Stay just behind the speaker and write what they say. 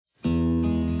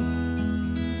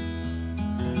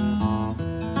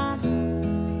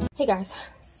Hey guys,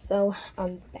 so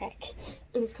I'm back.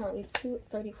 It is currently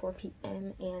 2:34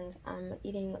 p.m. and I'm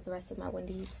eating the rest of my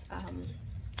Wendy's,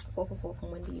 4 for 4 from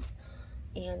Wendy's,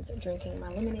 and drinking my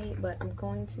lemonade, but I'm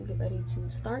going to get ready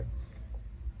to start.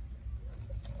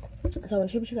 So I'm going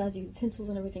to show you guys the utensils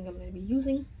and everything I'm going to be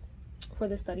using for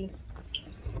this study.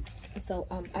 So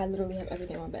I literally have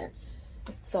everything on bed.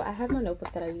 So I have my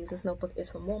notebook that I use. This notebook is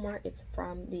from Walmart. It's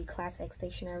from the Class X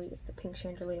stationery. It's the Pink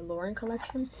Chandelier Lauren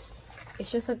collection.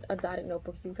 It's just a dotted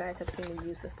notebook. You guys have seen me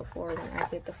use this before when I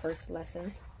did the first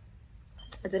lesson.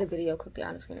 I did a video, click the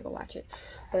on screen to go watch it.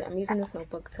 But I'm using this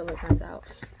notebook till it runs out.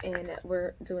 And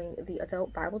we're doing the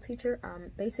adult Bible teacher.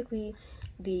 Basically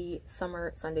the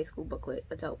summer Sunday school booklet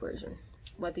adult version.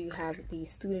 Whether you have the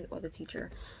student or the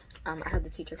teacher. I have the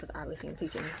teacher because obviously I'm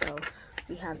teaching. So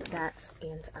we have that,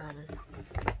 and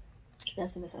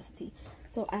that's a necessity.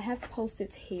 So I have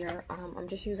post-its here. I'm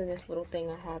just using this little thing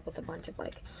I have with a bunch of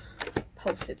like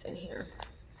post-its in here.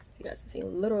 You guys can see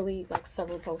literally like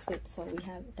several post-its, so we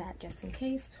have that just in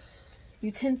case.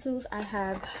 Utensils, I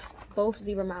have both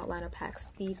zebra outliner packs.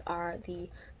 These are the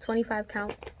 25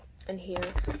 count in here,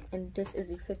 and this is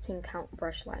the 15 count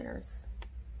brush liners.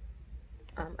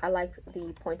 I like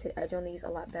the pointed edge on these a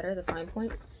lot better, the fine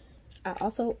point. I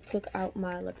also took out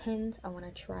my lip pens. I want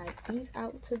to try these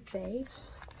out today.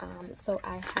 So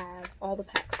I have all the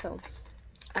packs. So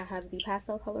I have the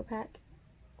pastel color pack,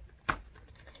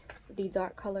 the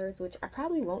dark colors, which I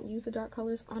probably won't use the dark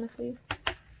colors honestly,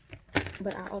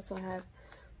 but I also have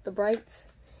the brights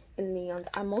and neons.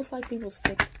 I most likely will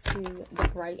stick to the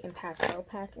bright and pastel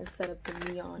pack instead of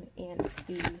the neon and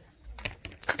the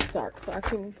dark. So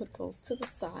actually we'll put those to the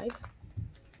side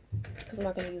because I'm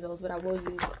not going to use those, but I will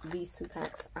use these two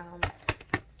packs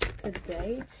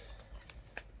today.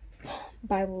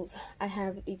 Bibles, I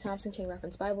have the Thompson Chain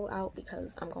Reference Bible out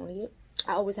because I'm going to need it.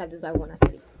 I always have this Bible when I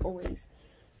study, always.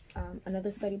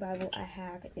 Another study Bible I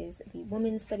have is the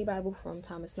Women's Study Bible from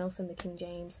Thomas Nelson, the King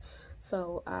James.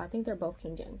 So I think they're both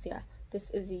King James. Yeah, this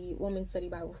is the Women's Study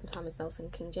Bible from Thomas Nelson,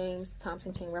 King James.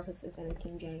 Thompson Chain Reference is in the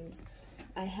King James.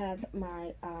 I have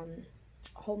my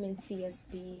Holman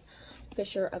CSB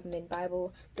Fisher of Men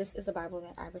Bible. This is a Bible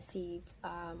that I received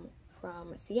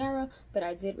from Sierra, but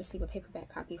I did receive a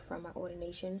paperback copy from my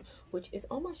ordination, which is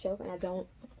on my shelf, and I don't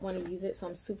want to use it, so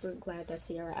I'm super glad that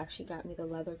Sierra actually got me the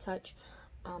leather touch,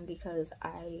 because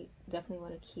I definitely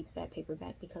want to keep that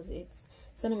paperback because it's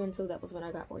sentimental. That was when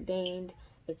I got ordained.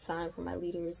 It's signed for my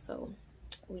leaders, so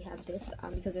we have this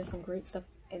because there's some great stuff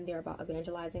in there about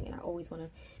evangelizing, and I always want to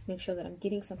make sure that I'm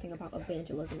getting something about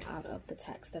evangelism out of the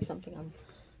text. That's something I'm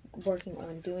working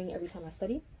on doing every time I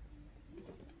study.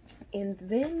 And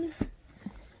then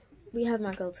we have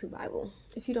my go-to Bible.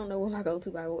 If you don't know what my go-to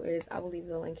Bible is, I will leave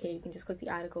the link here. You can just click the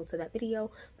article to that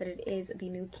video, but it is the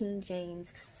New King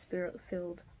James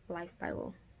Spirit-Filled Life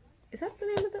Bible. Is that the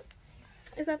name of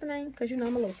is that the name? Because you know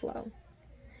I'm a little slow.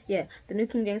 Yeah, the New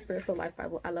King James Spirit-Filled Life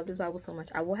Bible. I love this Bible so much.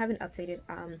 I will have an updated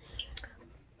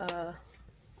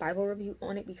Bible review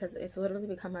on it because it's literally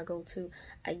become my go-to.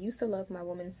 I used to love my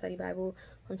Women's Study Bible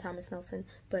from Thomas Nelson,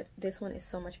 but this one is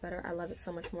so much better. I love it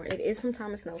so much more. It is from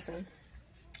Thomas Nelson.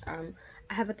 I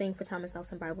have a thing for Thomas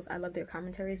Nelson Bibles. I love their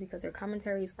commentaries because their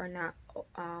commentaries are not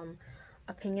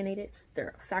opinionated.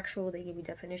 They're factual. They give you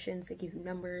definitions. They give you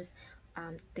numbers.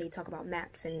 They talk about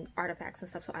maps and artifacts and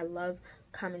stuff. So I love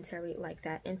commentary like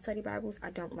that in study Bibles.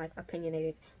 I don't like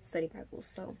opinionated study Bibles.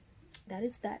 So that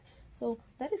is that. So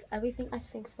that is everything I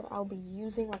think that I'll be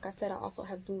using. Like I said, I also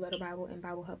have Blue Letter Bible and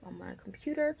Bible Hub on my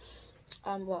computer.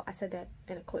 Well, I said that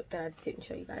in a clip that I didn't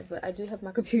show you guys, but I do have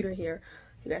my computer here.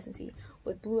 You guys can see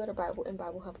with Blue Letter Bible and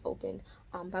Bible Hub open.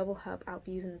 Bible Hub, I'll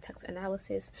be using the text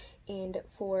analysis, and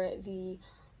for the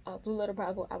Blue Letter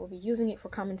Bible, I will be using it for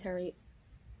commentary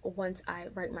once I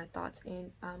write my thoughts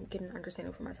and get an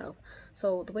understanding for myself.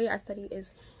 So the way I study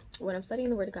is when I'm studying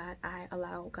the Word of God, I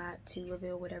allow God to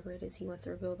reveal whatever it is He wants to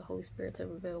reveal, the Holy Spirit to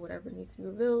reveal whatever needs to be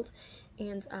revealed.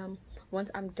 And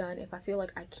once I'm done, if I feel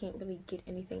like I can't really get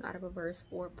anything out of a verse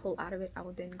or pull out of it, I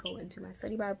will then go into my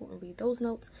study Bible and read those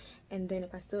notes. And then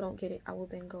if I still don't get it, I will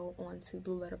then go on to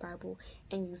Blue Letter Bible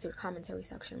and use their commentary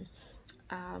section.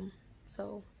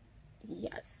 So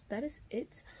yes, that is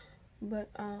it. But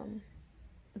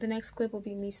the next clip will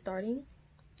be me starting.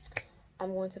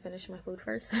 I'm going to finish my food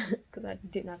first because I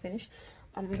did not finish.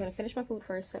 I'm going to finish my food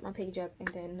first, set my page up, and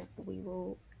then we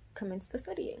will commence the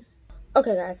studying.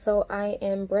 Okay guys, so I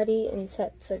am ready and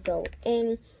set to go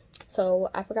in. So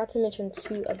I forgot to mention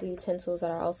two of the utensils that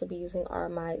I'll also be using are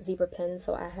my zebra pens.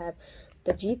 So I have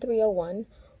the G301,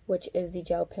 which is the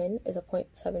gel pen, is a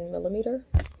 0.7 millimeter.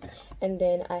 And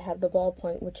then I have the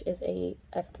ballpoint, which is a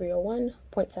F301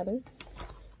 0.7.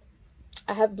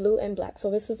 I have blue and black. So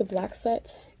this is the black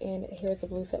set, and here's the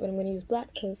blue set. But I'm going to use black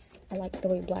because I like the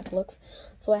way black looks.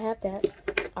 So I have that.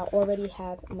 I already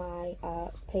have my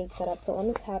page set up. So on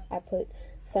the top, I put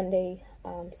Sunday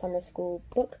summer school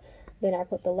book. Then I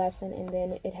put the lesson, and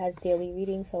then it has daily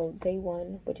reading. So day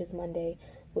 1, which is Monday,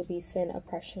 would be sin,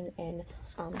 oppression, and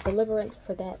deliverance.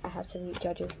 For that, I have to read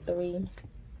Judges 3,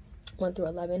 1 through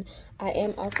 11. I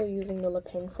am also using the Le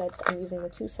Pen sets. I'm using the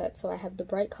 2 sets. So I have the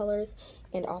bright colors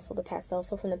and also the pastel.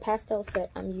 So from the pastel set,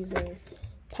 I'm using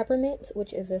peppermint,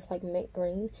 which is this like mint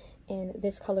green, and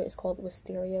this color is called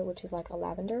wisteria, which is like a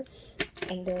lavender.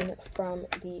 And then from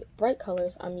the bright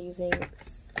colors, I'm using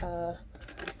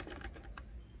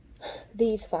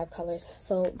these 5 colors.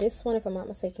 So this one, if I'm not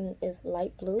mistaken, is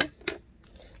light blue.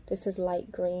 This is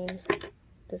light green.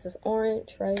 This is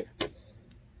orange, right?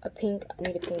 A pink, I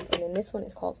need a pink, and then this one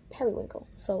is called periwinkle.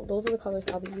 So those are the colors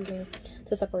I'll be using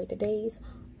to separate the days.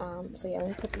 So yeah, let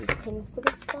me put these pins to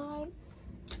the side.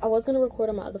 I was gonna record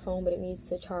on my other phone, but it needs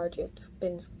to charge. It's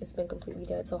been completely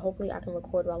dead. So hopefully I can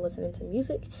record while listening to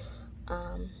music.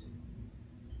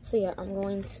 So yeah, I'm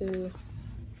going to,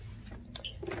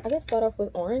 I guess, start off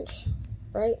with orange,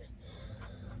 right?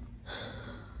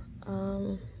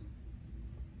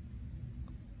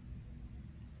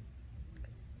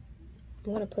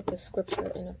 I'm going to put the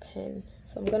scripture in a pen.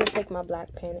 So I'm going to take my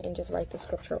black pen and just write the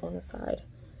scripture on the side.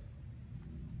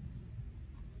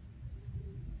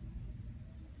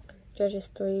 Judges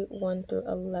 3, 1 through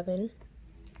 11.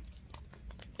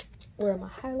 Where are my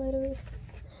highlighters?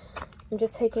 I'm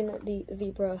just taking the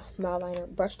zebra Mildliner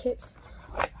brush tips.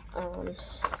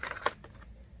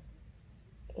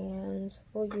 And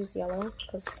we'll use yellow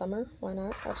because summer. Why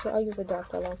not? Actually, I'll use a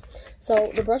dark yellow.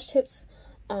 So the brush tips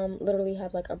literally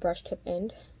have like a brush tip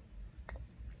end.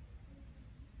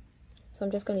 So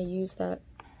I'm just going to use that.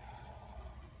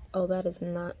 Oh, that is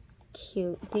not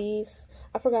cute. These,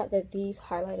 I forgot that these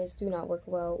highlighters do not work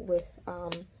well with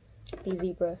these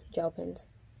zebra gel pens.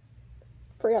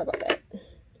 Forgot about that.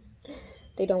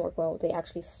 They don't work well. They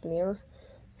actually smear.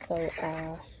 So,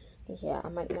 yeah, I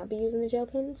might not be using the gel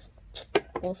pens.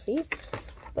 We'll see.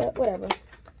 But, whatever.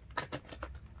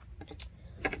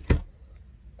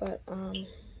 But,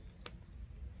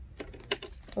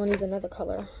 I want to use another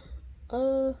color.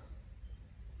 I'll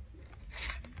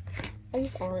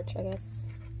use orange, I guess.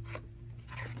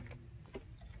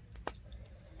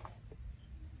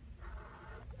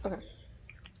 Okay.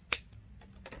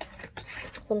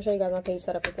 So I'm going to show you guys my page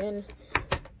setup again.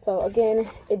 So again,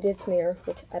 it did smear,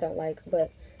 which I don't like,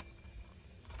 but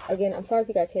again, I'm sorry if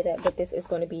you guys hear that, but this is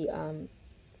going to be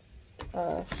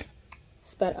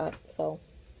sped up. So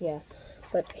yeah,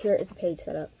 but here is the page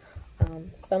setup.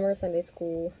 Summer Sunday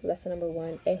School, lesson number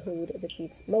 1, Ehud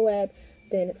defeats Moab.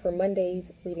 Then for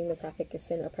Mondays, reading the topic is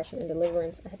sin, oppression, and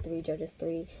deliverance. I have to read Judges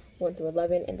 3, 1 through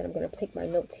 11, and then I'm going to take my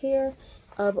notes here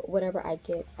of whatever I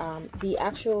get. The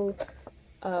actual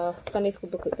Sunday School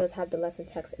booklet does have the lesson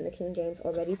text in the King James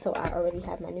already, so I already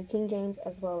have my New King James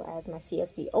as well as my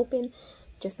CSB open,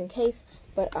 just in case.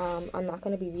 But I'm not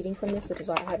going to be reading from this, which is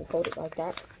why I have it folded like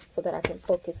that, so that I can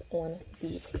focus on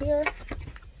these here.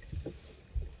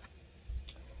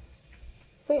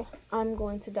 So yeah, I'm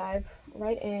going to dive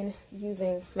right in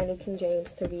using my New King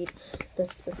James to read the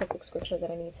specific scripture that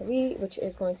I need to read, which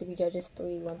is going to be Judges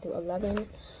 3, 1 through 11.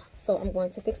 So I'm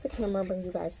going to fix the camera, bring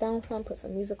you guys down some, put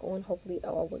some music on. Hopefully it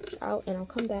all works out, and I'll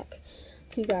come back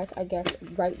to you guys, I guess,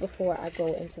 right before I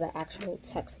go into the actual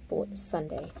text for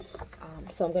Sunday.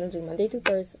 So I'm going to do Monday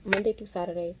through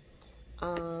Saturday,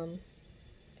 and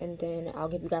then I'll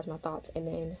give you guys my thoughts, and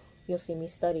then you'll see me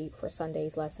study for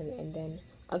Sunday's lesson, and then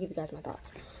I'll give you guys my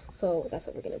thoughts. So that's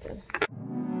what we're going to do.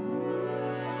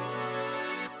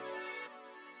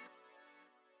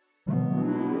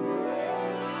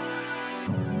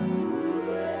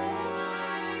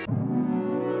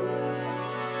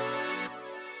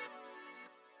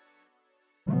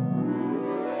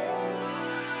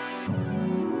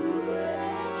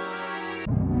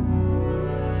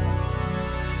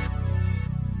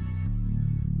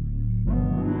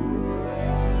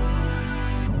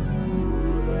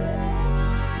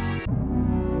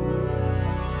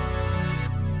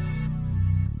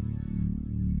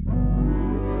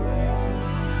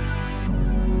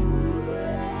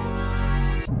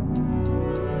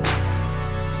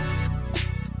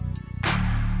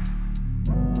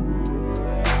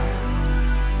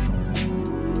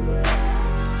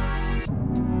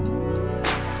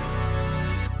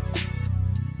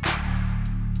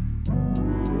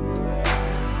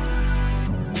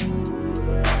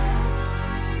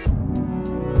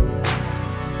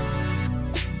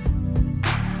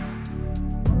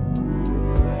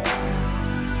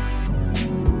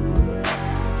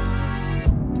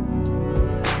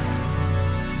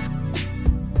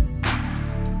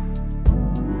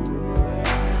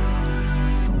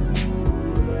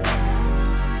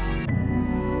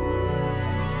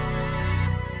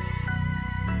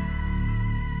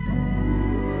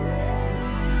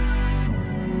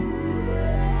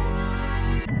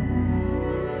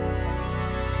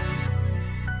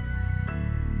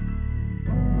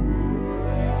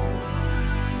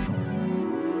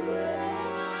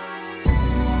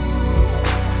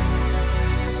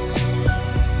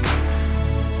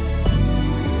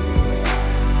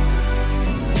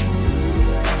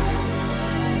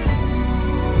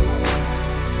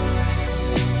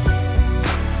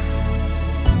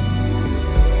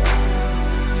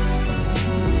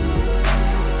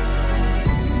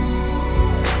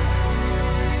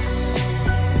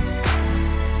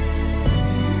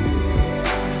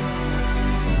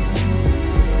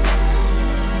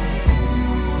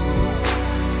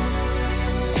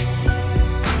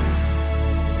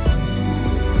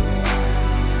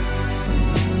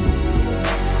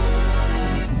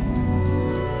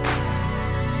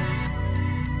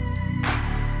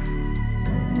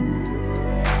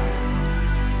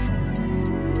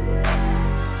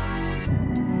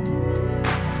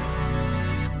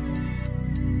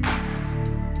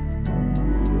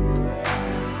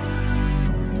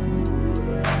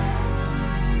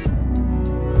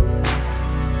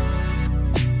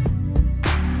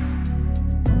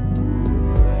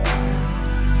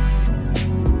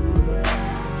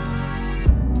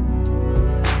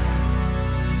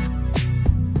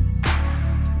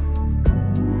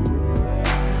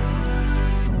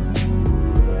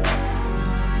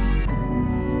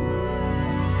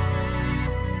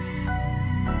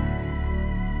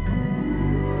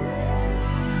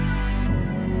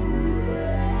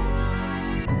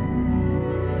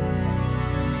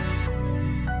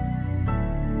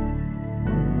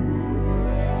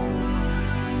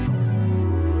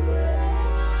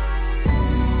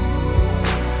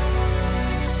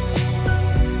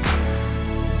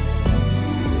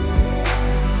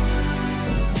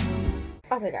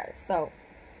 Okay, guys, so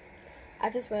I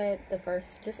just read the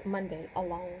verse just Monday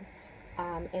alone.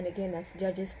 And again, that's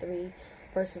Judges 3,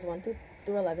 verses 1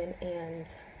 through 11. And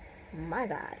my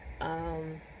God,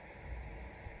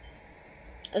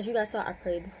 as you guys saw, I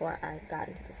prayed before I got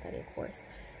into the study, of course.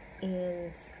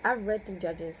 And I've read through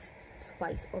Judges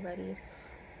twice already.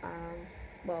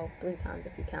 Well, 3 times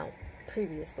if you count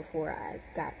previous before I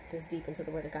got this deep into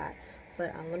the Word of God.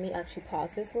 But let me actually pause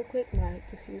this real quick, my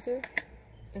diffuser.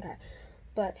 Okay,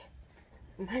 but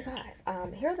my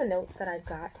God, here are the notes that I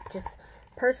got, just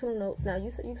personal notes. Now,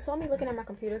 you saw me looking at my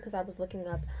computer because I was looking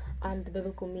up the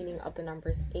biblical meaning of the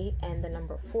numbers 8 and the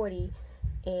number 40,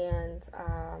 and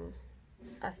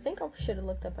I think I should have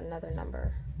looked up another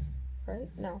number, right?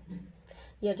 No.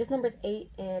 Yeah, just numbers 8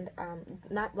 and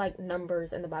not like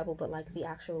numbers in the Bible, but like the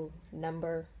actual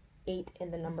number 8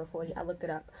 and the number 40. I looked it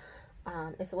up.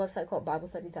 It's a website called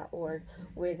BibleStudy.org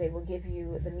where they will give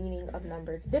you the meaning of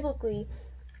numbers biblically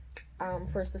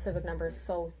for specific numbers.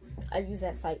 So I use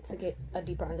that site to get a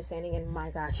deeper understanding, and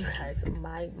my God, you guys,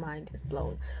 my mind is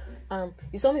blown.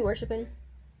 You saw me worshiping.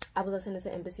 I was listening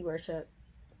to Embassy Worship.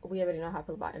 We already know how I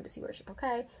feel about Embassy Worship,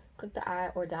 okay? Click the I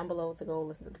or down below to go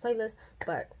listen to the playlist.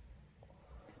 But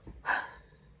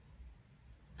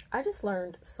I just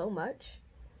learned so much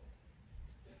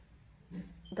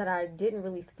that I didn't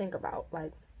really think about.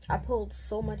 Like, I pulled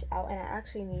so much out, and I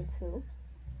actually need to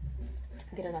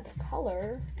get another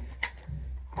color.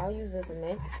 I'll use this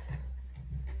mix.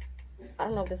 I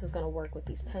don't know if this is going to work with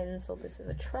these pens, so this is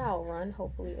a trial run.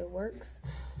 Hopefully it works.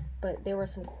 But there were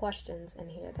some questions in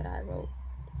here that I wrote.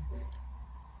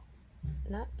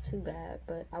 Not too bad,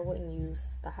 but I wouldn't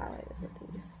use the highlighters with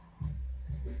these.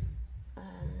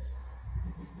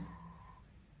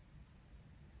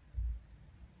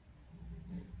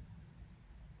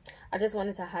 I just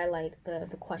wanted to highlight the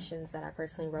questions that I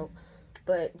personally wrote.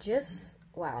 But just,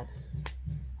 wow.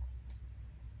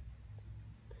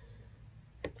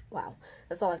 Wow.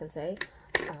 That's all I can say.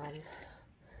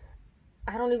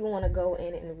 I don't even want to go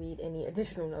in and read any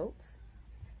additional notes.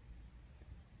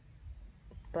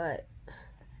 But,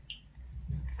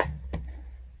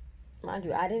 mind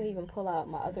you, I didn't even pull out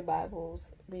my other Bibles,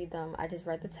 read them. I just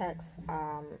read the text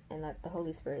and let the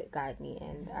Holy Spirit guide me.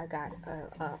 And I got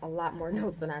a lot more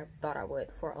notes than I thought I would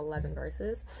for 11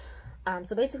 verses.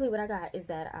 So basically what I got is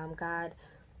that God,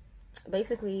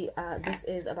 basically this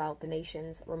is about the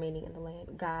nations remaining in the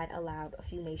land. God allowed a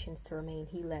few nations to remain.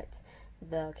 He let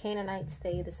the Canaanites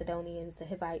stay, the Sidonians, the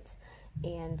Hivites,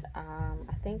 and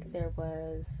I think there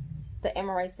was the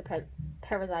Amorites, the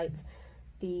Perizzites,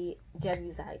 the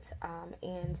Jebusites,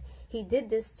 and he did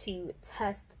this to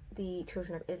test the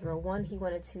children of Israel. One, he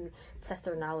wanted to test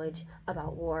their knowledge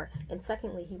about war, and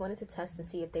secondly, he wanted to test and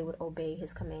see if they would obey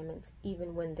his commandments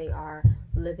even when they are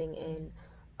living in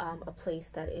a place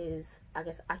that is, I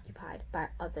guess, occupied by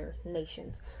other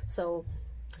nations. So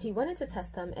he wanted to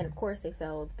test them, and of course they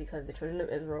failed, because the children of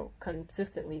Israel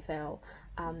consistently fail.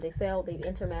 They failed, they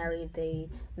intermarried, they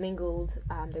mingled,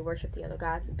 they worshiped the other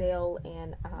gods, Baal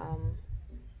and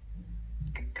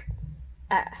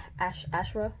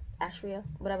Ashria,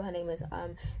 whatever her name is.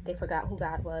 They forgot who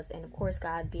God was, and of course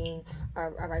God, being a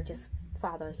righteous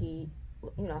father, he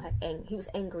was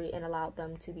angry and allowed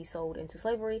them to be sold into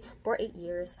slavery for 8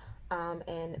 years.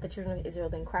 And the children of Israel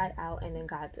then cried out, and then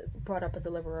God brought up a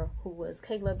deliverer who was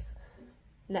Caleb's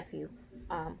nephew.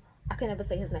 I can never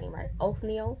say his name right.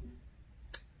 Othniel,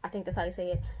 I think that's how you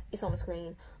say it. It's on the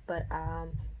screen. But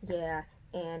yeah,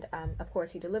 and of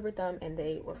course he delivered them, and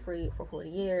they were free for 40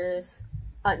 years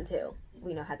until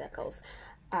we know how that goes.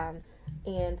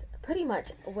 And pretty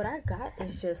much what I got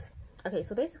is just, okay,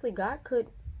 so basically God could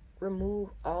remove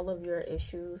all of your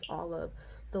issues, all of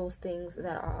those things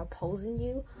that are opposing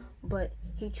you, but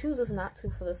he chooses not to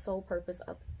for the sole purpose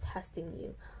of testing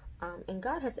you. And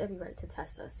God has every right to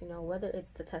test us, whether it's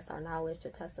to test our knowledge,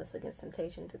 to test us against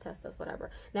temptation, to test us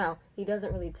whatever. Now, he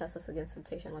doesn't really test us against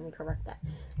temptation, let me correct that.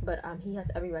 But he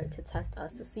has every right to test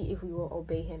us to see if we will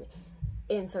obey him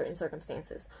in certain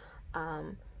circumstances.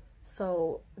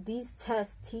 So these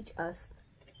tests teach us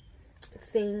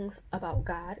things about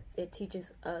God. It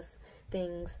teaches us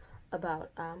things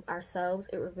about ourselves.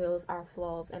 It reveals our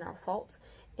flaws and our faults.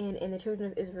 And in the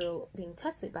children of Israel being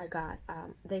tested by God,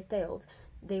 they failed.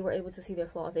 They were able to see their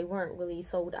flaws. They weren't really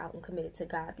sold out and committed to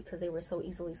God because they were so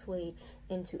easily swayed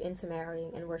into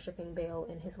intermarrying and worshiping Baal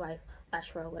and his wife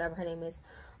Asherah, whatever her name is.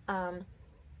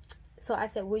 So I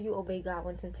said, will you obey God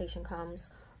when temptation comes?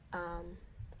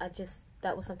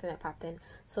 That was something that popped in.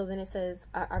 So then it says,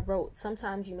 I wrote,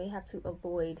 sometimes you may have to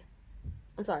avoid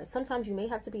I'm sorry, sometimes you may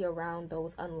have to be around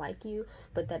those unlike you,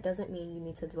 but that doesn't mean you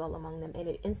need to dwell among them. And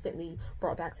it instantly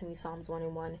brought back to me Psalms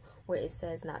 1:1, where it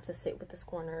says not to sit with the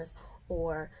scorners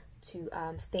or to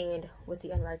stand with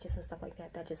the unrighteous and stuff like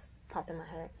that. That just popped in my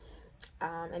head.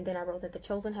 And then I wrote that the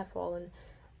chosen have fallen.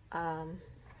 I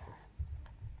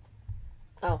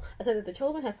said that the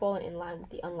chosen have fallen in line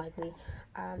with the unlikely.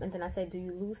 And then I said, do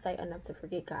you lose sight enough to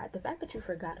forget God? The fact that you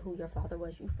forgot who your father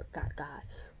was, you forgot God.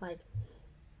 Like,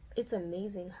 it's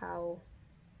amazing how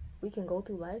we can go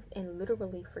through life and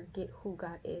literally forget who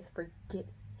God is, forget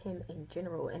him in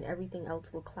general, and everything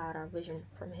else will cloud our vision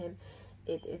from him.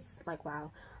 It's like,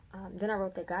 wow. Then I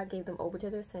wrote that God gave them over to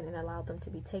their sin and allowed them to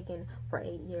be taken for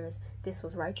 8 years. This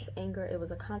was righteous anger. It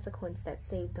was a consequence that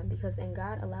saved them, because in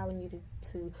God allowing you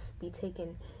to be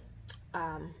taken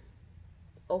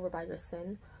over by your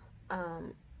sin,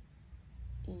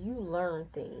 you learn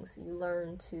things. You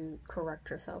learn to correct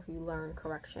yourself. You learn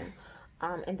correction.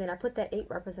 And then I put that 8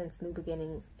 represents new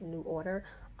beginnings, new order.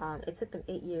 It took them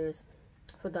 8 years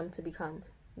for them to become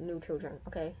new children,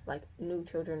 okay? Like new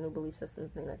children, new belief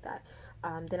systems, things like that.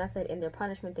 Then I said in their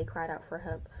punishment, they cried out for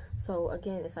help. So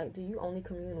again, it's like, do you only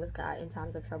commune with God in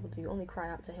times of trouble? Do you only cry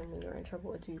out to him when you're in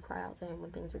trouble? Or do you cry out to him when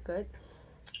things are good?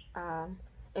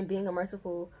 And being a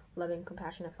merciful, loving,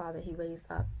 compassionate father, he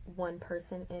raised up one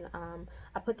person. And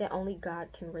I put that only God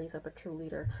can raise up a true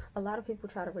leader. A lot of people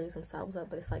try to raise themselves up,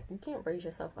 but it's like, you can't raise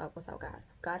yourself up without God.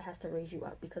 God has to raise you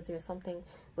up, because there's something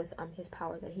with his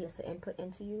power that he has to input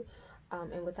into you.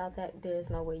 And without that, there's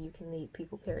no way you can lead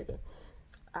people, period.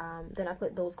 Then I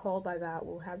put those called by God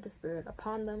will have the Spirit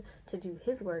upon them to do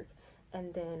his work.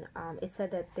 And then it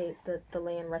said that the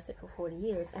land rested for 40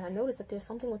 years. And I noticed that there's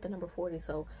something with the number 40,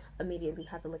 so immediately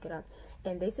had to look it up.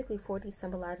 And basically 40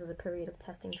 symbolizes a period of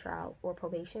testing, trial, or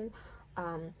probation.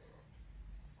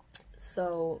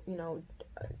 So, you know,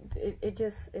 it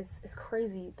just it's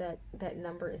crazy that that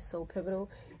number is so pivotal.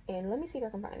 And let me see if I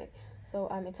can find it. So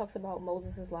it talks about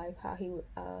Moses' life, how he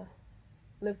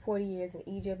lived 40 years in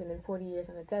Egypt and then 40 years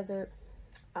in the desert.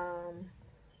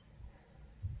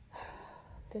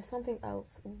 There's something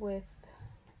else with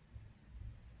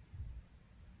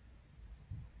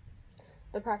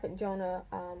the prophet Jonah.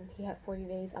 He had 40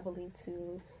 days, I believe,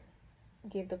 to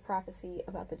give the prophecy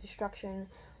about the destruction.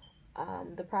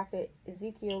 The prophet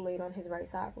Ezekiel laid on his right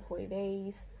side for 40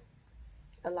 days.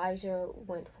 Elijah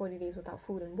went 40 days without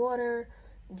food and water.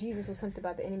 Jesus was tempted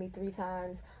by the enemy 3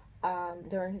 times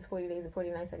during his 40 days and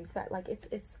 40 nights that he's fat. Like,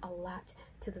 it's a lot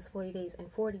to this 40 days,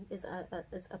 and 40 is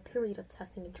a period of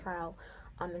testing and trial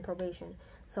and probation.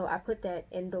 So I put that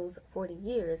in those 40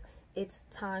 years, it's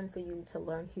time for you to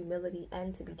learn humility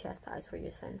and to be chastised for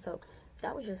your sin. So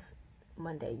that was just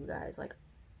Monday, you guys. Like,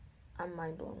 I'm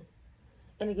mind blown.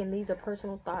 And again, these are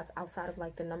personal thoughts outside of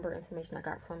like the number information I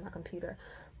got from my computer,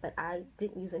 but I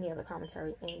didn't use any other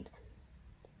commentary, and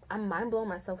I'm mind blown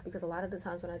myself, because a lot of the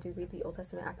times when I do read the Old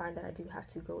Testament, I find that I do have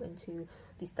to go into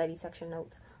the study section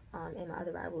notes in my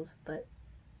other Bibles. But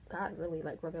God really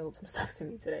like revealed some stuff to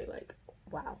me today. Like,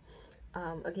 wow.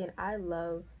 Again, I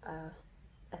love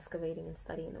excavating and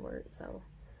studying the word. So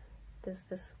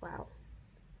this wow.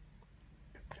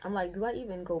 I'm like, do I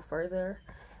even go further?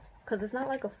 Because it's not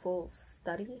like a full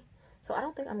study. So I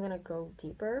don't think I'm going to go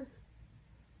deeper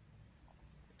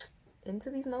into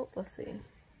these notes. Let's see.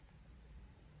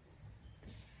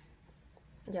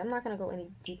 Yeah, I'm not going to go any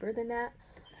deeper than that.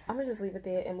 I'm going to just leave it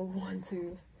there and move on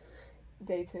to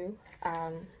day 2.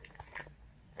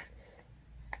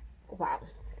 Wow.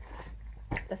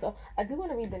 That's all. I do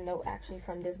want to read the note actually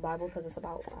from this Bible, because it's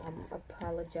about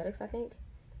apologetics, I think.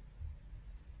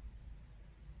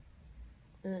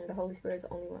 The Holy Spirit is the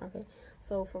only one. Okay.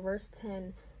 So for verse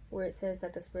 10, where it says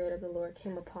that the Spirit of the Lord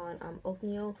came upon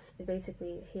Othniel, is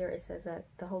basically here it says that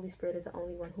the Holy Spirit is the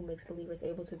only one who makes believers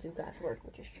able to do God's work,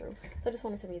 which is true. So I just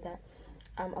wanted to read that.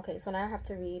 Okay, so now I have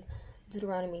to read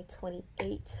Deuteronomy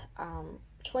 28.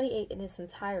 28 in its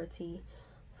entirety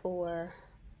for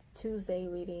Tuesday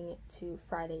reading to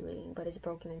Friday reading, but it's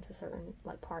broken into certain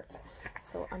like parts.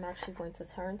 So I'm actually going to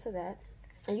turn to that.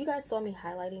 And you guys saw me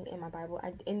highlighting in my Bible.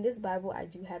 In this Bible, I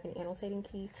do have an annotating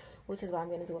key, which is why I'm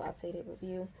going to do an updated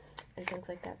review and things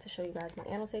like that to show you guys my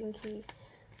annotating key.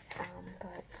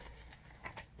 But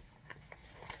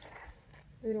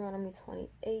Deuteronomy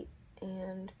 28,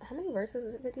 and how many verses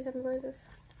is it? 57 verses?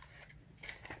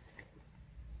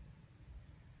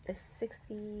 It's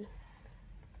 68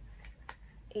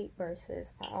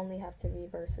 verses. I only have to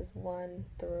read verses 1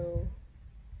 through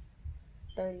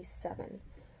 37.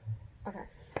 Okay.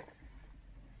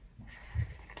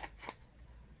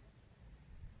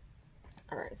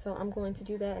 Alright, so I'm going to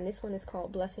do that, and this one is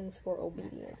called Blessings for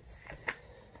Obedience.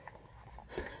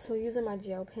 So using my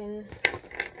gel pen,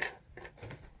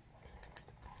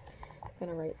 I'm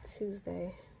gonna write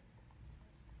Tuesday.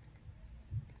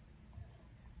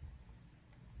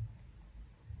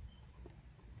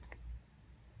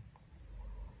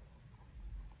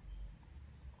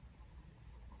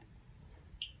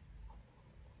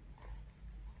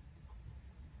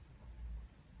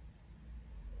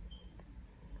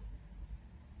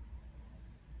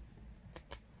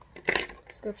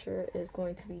 Scripture is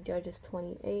going to be Judges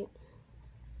 28.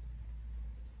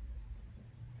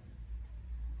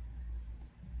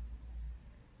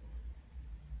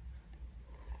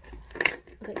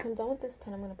 Okay, so I'm done with this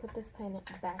pen. I'm going to put this pen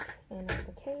back in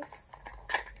the case.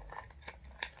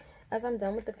 As I'm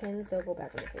done with the pens, they'll go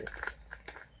back in the case.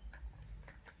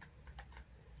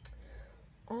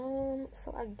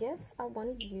 So I guess I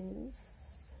want to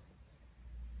use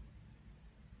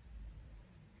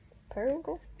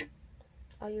periwinkle.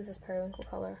 I'll use this periwinkle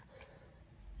color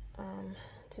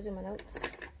to do my notes.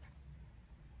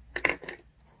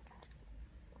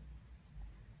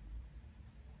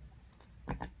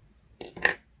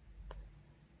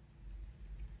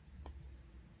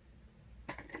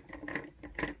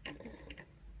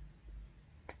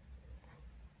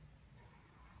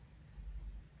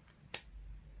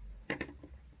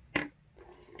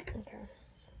 Okay.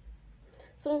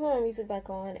 So I'm going to put my music back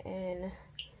on and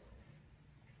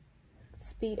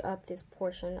speed up this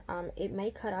portion. It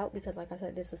may cut out because, like I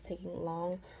said, this is taking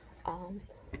long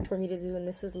for me to do, and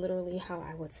this is literally how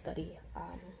I would study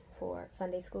for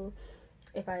Sunday school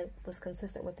if I was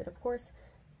consistent with it, of course.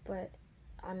 But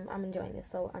I'm enjoying this,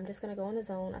 so I'm just gonna go in the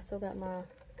zone. I still got my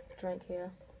drink here.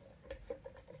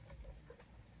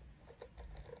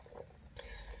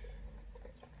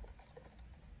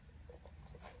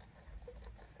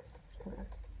 Okay,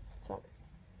 so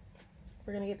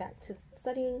we're gonna get back to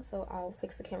studying, so I'll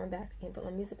fix the camera back and put my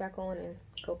music back on and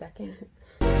go back in.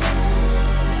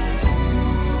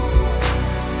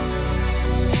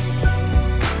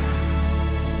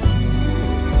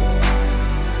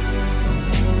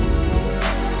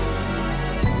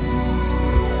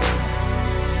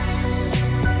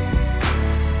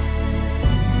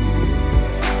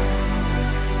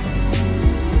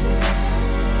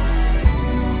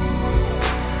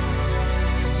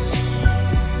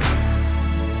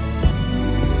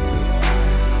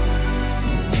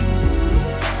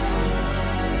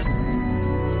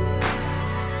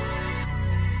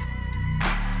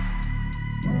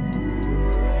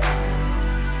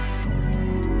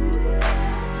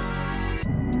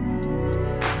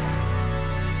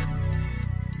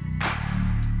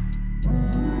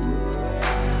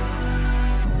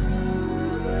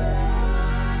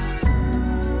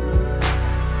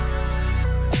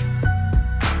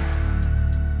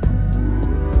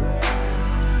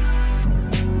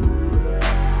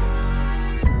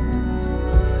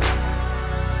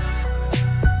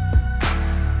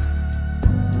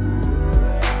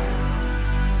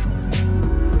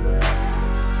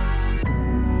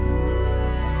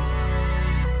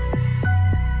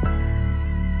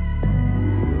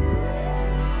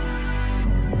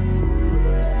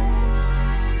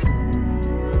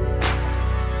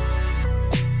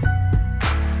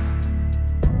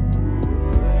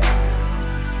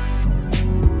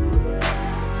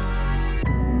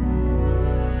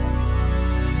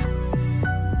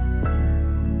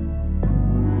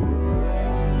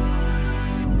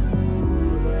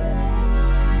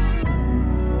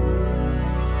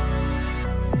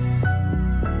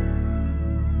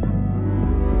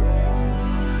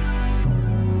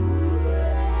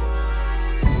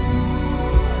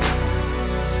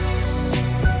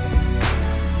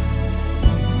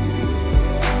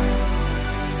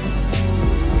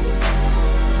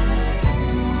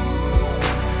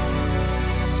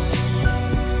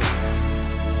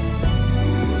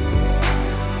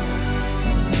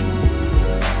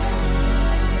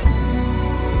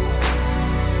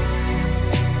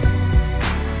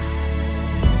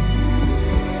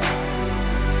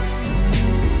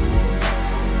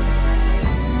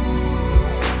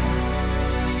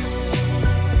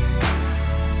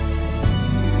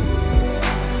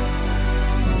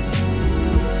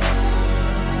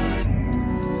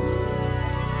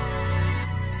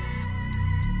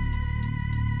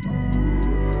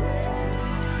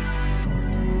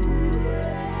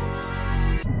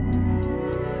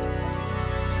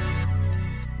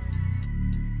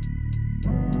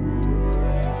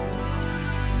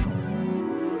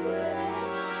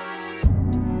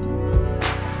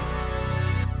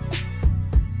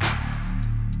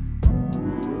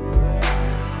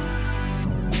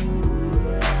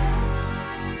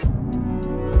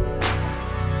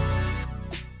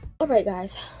 Alright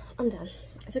guys, I'm done.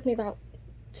 It took me about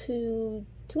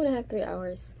 2.5, 3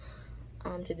 hours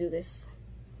to do this,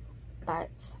 but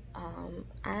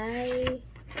I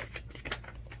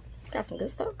got some good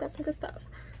stuff,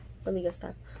 really good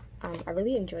stuff. I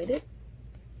really enjoyed it.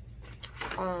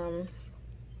 I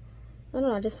don't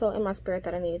know, I just felt in my spirit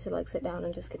that I needed to like sit down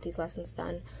and just get these lessons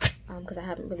done, because I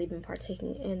haven't really been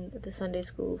partaking in the Sunday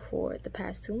school for the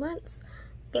past 2 months,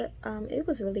 but it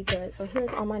was really good. So here's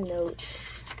all my notes.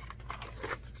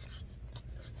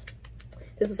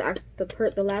 This was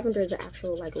the lavender is the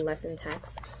actual like lesson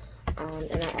text,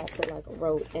 and I also like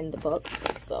wrote in the book.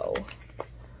 So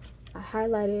I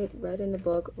highlighted, read in the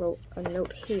book, wrote a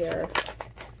note here,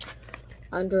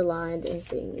 underlined and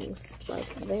things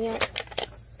like that.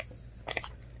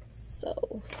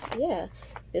 So yeah,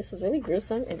 this was really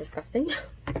gruesome and disgusting.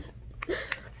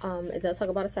 It does talk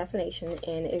about assassination,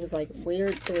 and it was like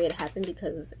weird the way it happened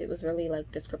because it was really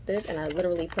like descriptive, and I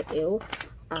literally put ill.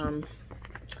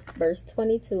 Verse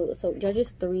 22, so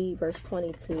Judges 3 verse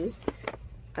 22,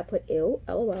 I put ill,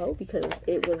 LOL, because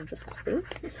it was disgusting.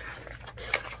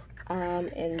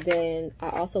 And then I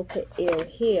also put ill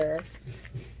here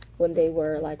when they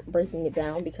were like breaking it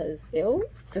down, because ill,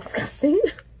 disgusting.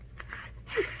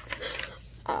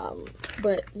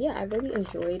 But yeah, I really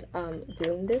enjoyed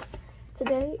doing this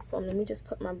today. So let me just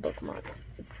put my bookmarks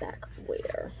back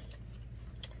where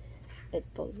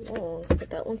it belongs. Put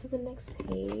that one to the next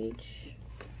page.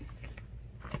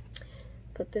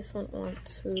 Put this one on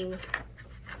to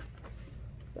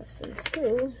lesson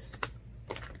 2.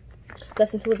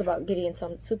 Lesson 2 is about Gideon, so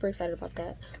I'm super excited about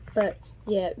that. But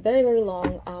yeah, very, very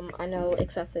long. I know,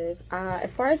 excessive.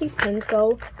 As far as these pens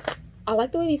go, I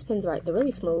like the way these pens write. They're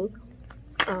really smooth.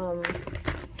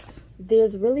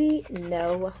 There's really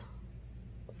no,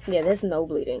 there's no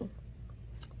bleeding.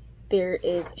 There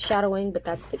is shadowing, but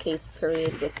that's the case,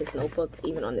 period, with this notebook.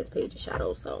 Even on this page is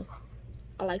shadow, so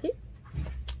I like it.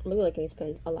 I'm really liking these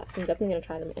pens a lot. I'm definitely going to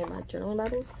try them in my journaling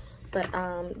Bibles. But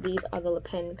these are the Le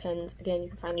Pen pens. Again, you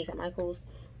can find these at Michael's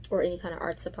or any kind of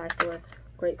art supply store.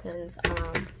 Great pens.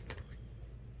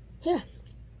 Yeah.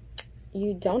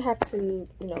 You don't have to,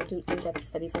 you know, do in-depth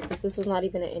studies like this. This was not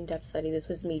even an in-depth study. This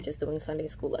was me just doing Sunday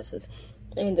school lessons.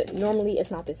 And normally it's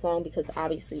not this long because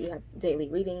obviously you have daily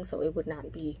reading, so it would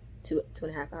not be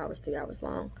 2.5 hours, 3 hours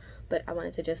long. But I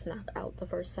wanted to just knock out the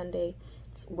first Sunday's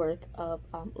worth of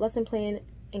lesson plan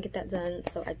and get that done,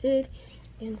 so I did.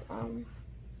 And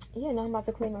yeah, now I'm about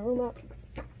to clean my room up,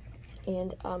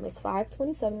 and it's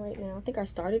 5:27 right now. I think I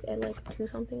started at like 2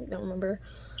 something, don't remember,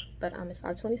 but it's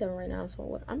 5:27 right now. So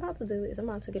what I'm about to do is I'm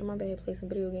about to get in my bed, play some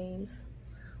video games.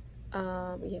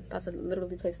 Yeah, about to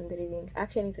literally play some video games.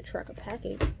 Actually, I need to track a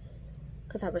package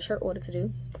because I have a shirt order to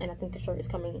do, and I think the shirt is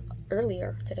coming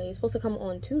earlier today. It's supposed to come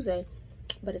on Tuesday,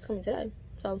 but it's coming today,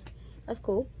 so that's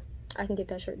cool. I can get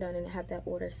that shirt done and have that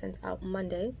order sent out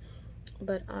Monday.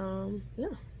 But yeah,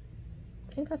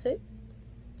 I think that's it.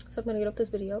 So I'm gonna get up this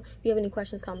video. If you have any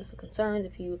questions, comments, or concerns,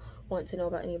 if you want to know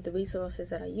about any of the resources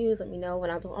that I use, let me know. When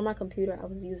I was on my computer, I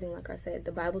was using, like I said,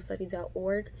 the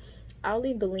BibleStudy.org. I'll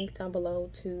leave the link down below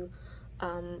to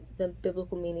the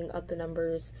biblical meaning of the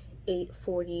numbers 8,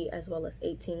 40, as well as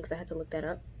 18, because I had to look that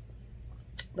up.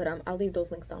 But I'll leave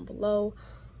those links down below.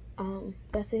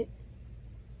 That's it.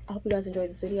 I hope you guys enjoyed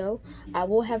this video. I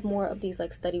will have more of these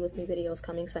like study with me videos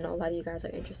coming, because I know a lot of you guys are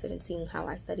interested in seeing how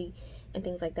I study and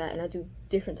things like that, and I do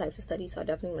different types of studies, so I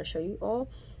definitely want to show you all.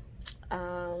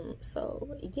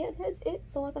 So yeah, that's it.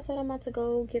 So like I said, I'm about to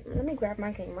go let me grab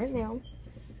my game right now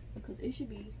because it should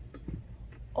be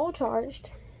all charged.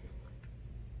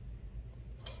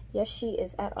 Yes, she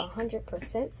is at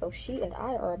 100%, so she and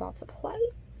I are about to play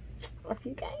a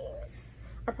few games.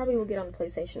 I probably will get on the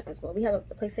PlayStation as well. We have a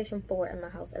PlayStation 4 in my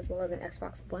house as well as an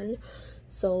Xbox One.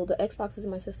 So the Xbox is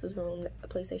in my sister's room. The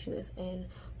PlayStation is in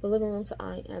the living room. So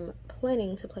I am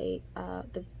planning to play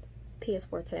the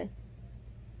PS4 today.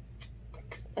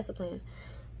 That's the plan.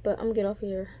 But I'm going to get off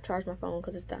here, charge my phone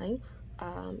because it's dying.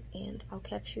 And I'll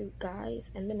catch you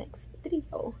guys in the next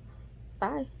video.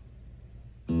 Bye.